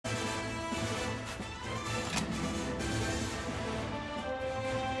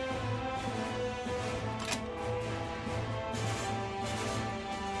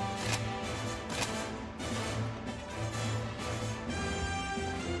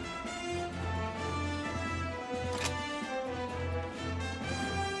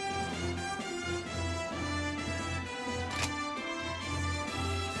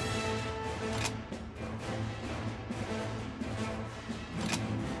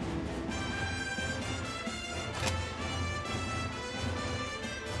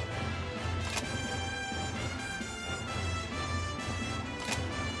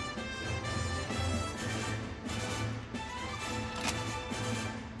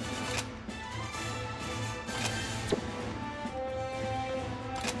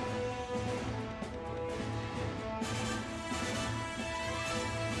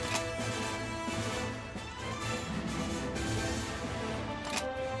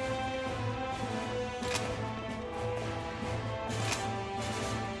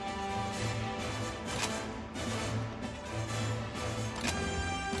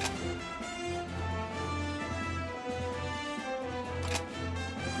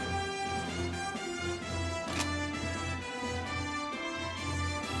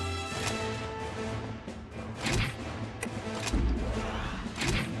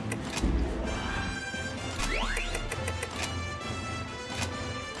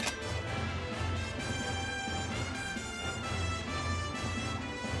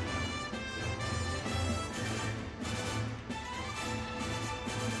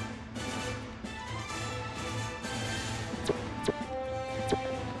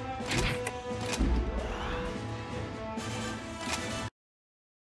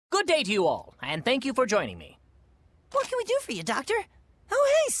Good day to you all, and thank you for joining me. What can we do for you, Doctor?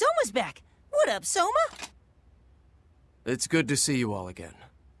 Oh, hey, Soma's back. What up, Soma? It's good to see you all again.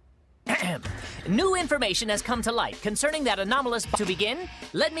 New information has come to light concerning that anomalous... To begin,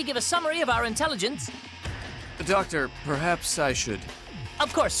 let me give a summary of our intelligence. Doctor, perhaps I should...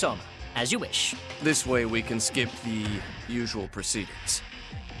 Of course, Soma. As you wish. This way we can skip the usual proceedings.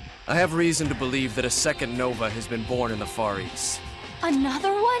 I have reason to believe that a second nova has been born in the Far East.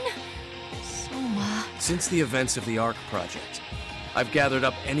 Another one? Soma... Since the events of the ARC project, I've gathered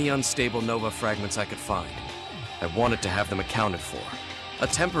up any unstable nova fragments I could find. I wanted to have them accounted for. A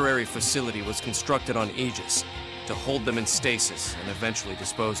temporary facility was constructed on Aegis to hold them in stasis and eventually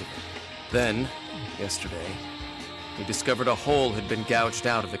dispose of them. Then, yesterday, we discovered a hole had been gouged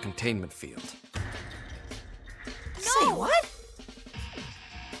out of the containment field. Say what?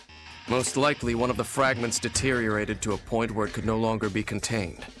 Most likely, one of the fragments deteriorated to a point where it could no longer be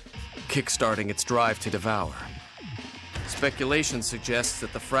contained, kickstarting its drive to devour. Speculation suggests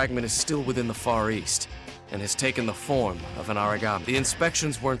that the fragment is still within the Far East, and has taken the form of an Aragami. The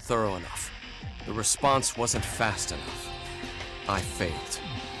inspections weren't thorough enough. The response wasn't fast enough. I failed.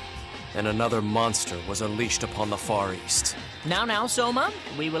 And another monster was unleashed upon the Far East. Now, Soma,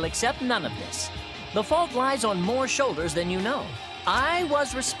 we will accept none of this. The fault lies on more shoulders than you know. I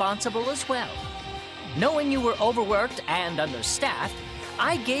was responsible as well. Knowing you were overworked and understaffed,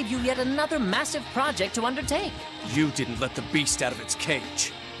 I gave you yet another massive project to undertake. You didn't let the beast out of its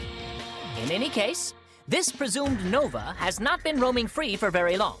cage. In any case, this presumed nova has not been roaming free for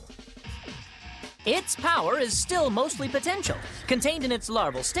very long. Its power is still mostly potential, contained in its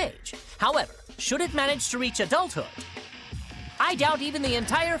larval stage. However, should it manage to reach adulthood, I doubt even the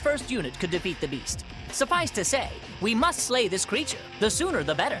entire first unit could defeat the beast. Suffice to say, we must slay this creature. The sooner,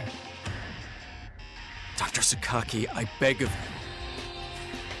 the better. Dr. Sakaki, I beg of you.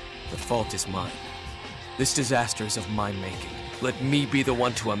 The fault is mine. This disaster is of my making. Let me be the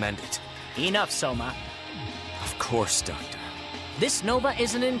one to amend it. Enough, Soma. Of course, Doctor. This nova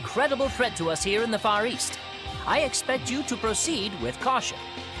is an incredible threat to us here in the Far East. I expect you to proceed with caution.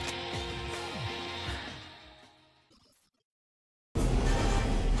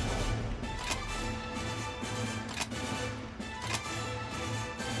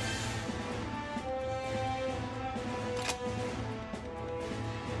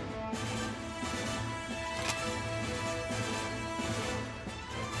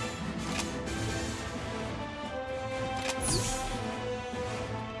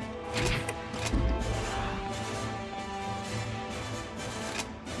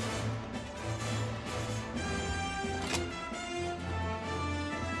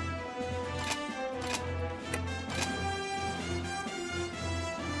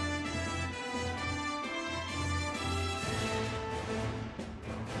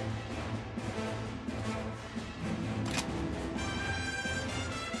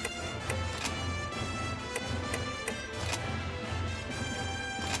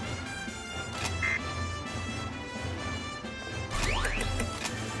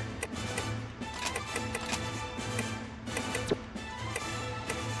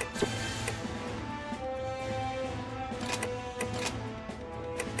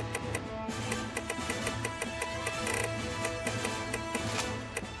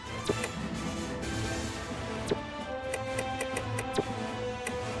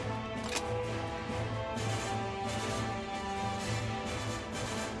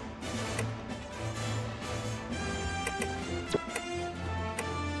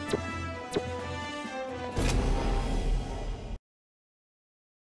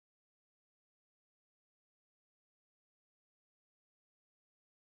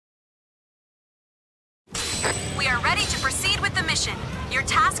 We are ready to proceed with the mission. Your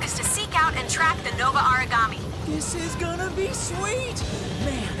task is to seek out and track the Nova Aragami. This is gonna be sweet!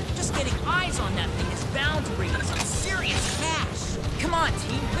 Man, just getting eyes on that thing is bound to bring in some serious cash. Come on,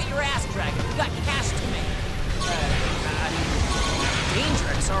 team, quit your ass dragging. We got cash to make.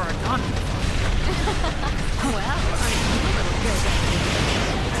 Dangerous Aragami. Well,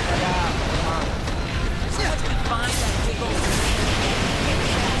 So once we find that big old...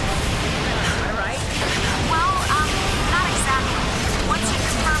 Am I right? Well, not exactly. Once you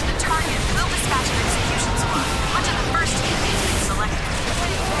confirm the target, we'll dispatch an execution squad. Onto the first team being selected.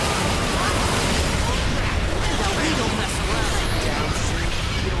 We don't mess around.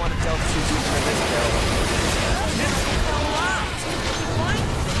 You don't want to delve too deep into this barrel.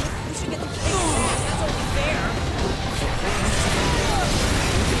 We should get the case. That's only fair.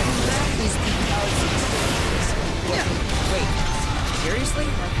 is because Wait, seriously?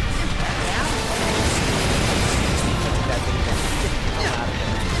 That thing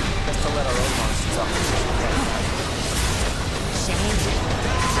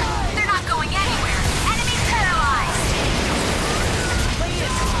They're not going anywhere. Enemy paralyzed.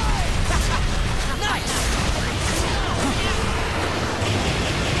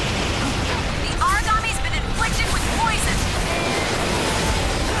 The Aragami's been inflicted with poison.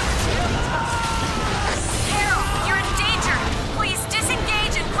 Carol, you're in danger. Please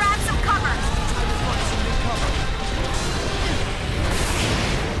disengage and grab some cover.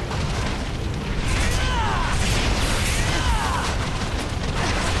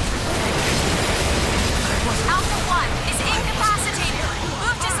 Alpha 1 is incapacitated.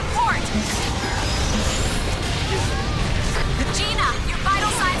 Move to support. Gina, your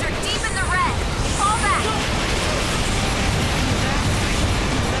vital signs are deep in the red. Fall back.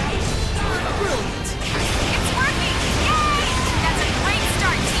 Brilliant. It's working! Yay! That's a great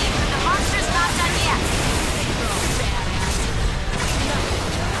start, team, but the monster's not done yet.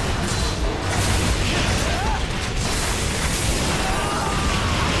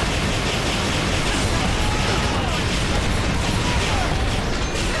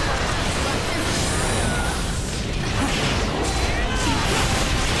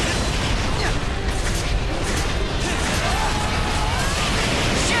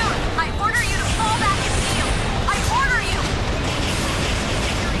 Shoot! I order you to fall back and heal. I order you!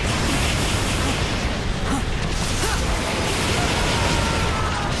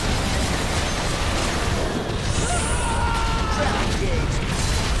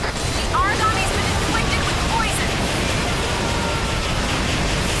 The Aragami's been inflicted with poison.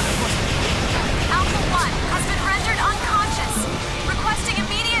 Alpha 1 has been rendered unconscious, requesting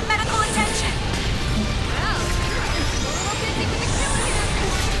immediate medical attention.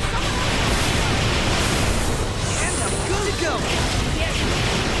 Good to go.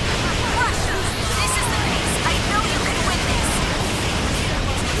 Russia, this is the pace. I know you can win this.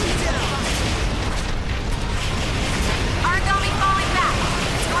 Aragami falling back.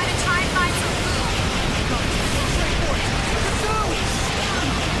 It's going to try and find some food.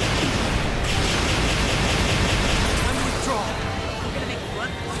 Time to withdraw. We're gonna make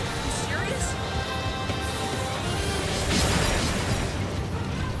blood flow? You serious?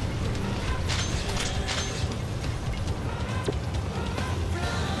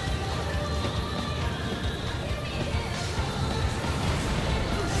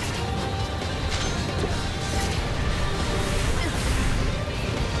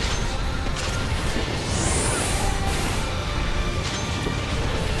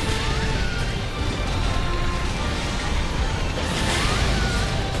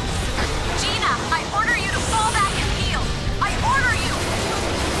 Gina, I order you to fall back and heal. I order you.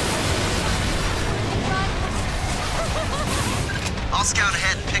 I'll scout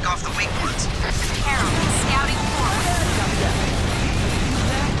ahead and pick off the weak ones. Carol, scouting forward.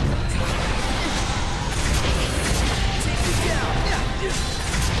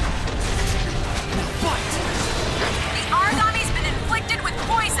 The Aragami's been inflicted with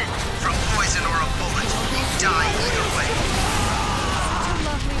poison. From poison or a bullet, you die either way.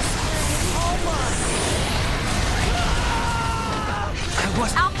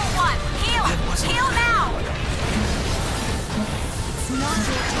 Alpha 1, heal! Heal now! It's not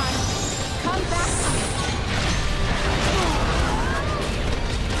your time. Come back to me.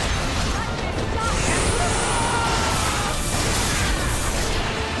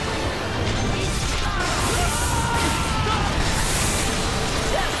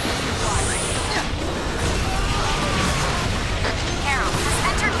 Carol has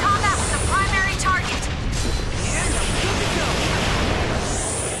entered combat with the primary target.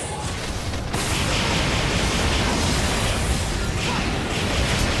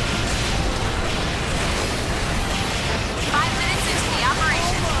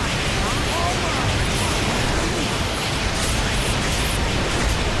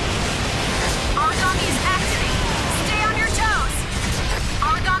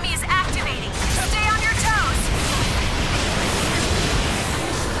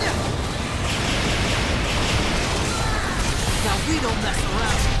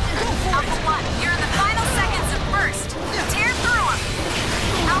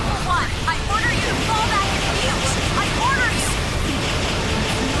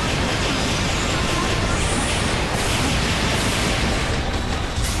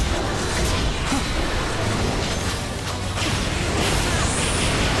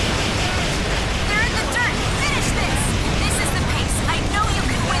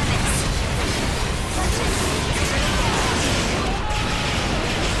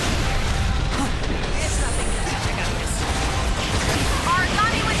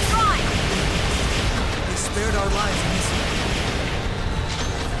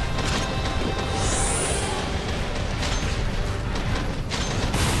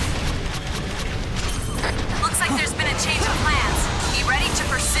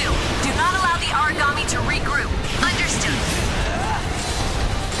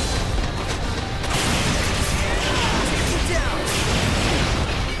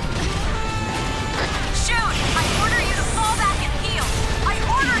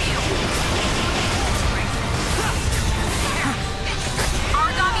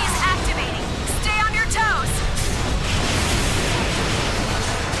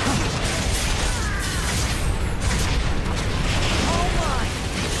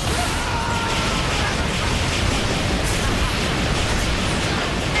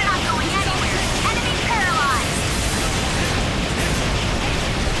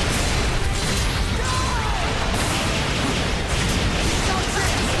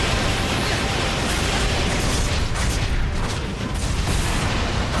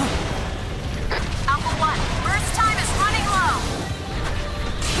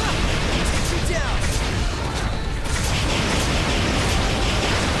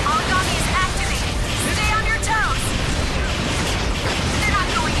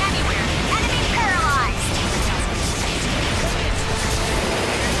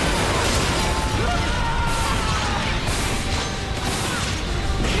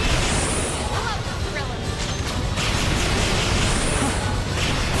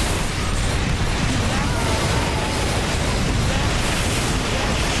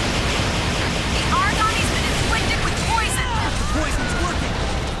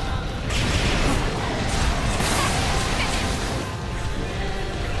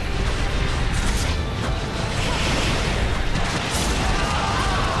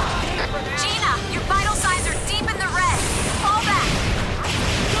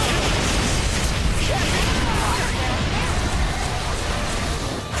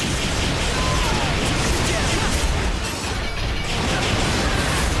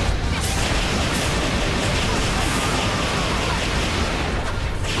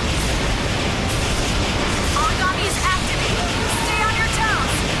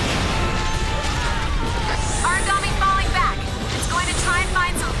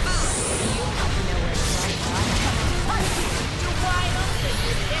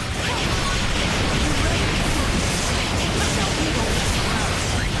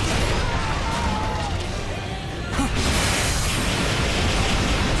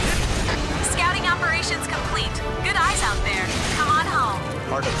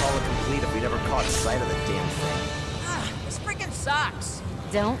 Hard to call it complete if we never caught sight of the damn thing. This freaking sucks.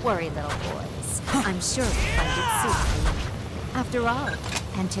 Don't worry, little boys. I'm sure we'll find it soon. After all,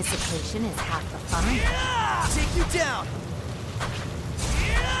 anticipation is half the fun. Take you down!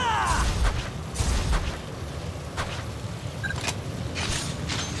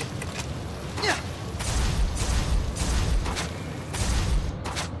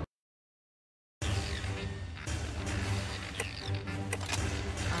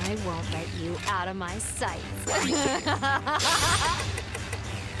 I won't let you out of my sight.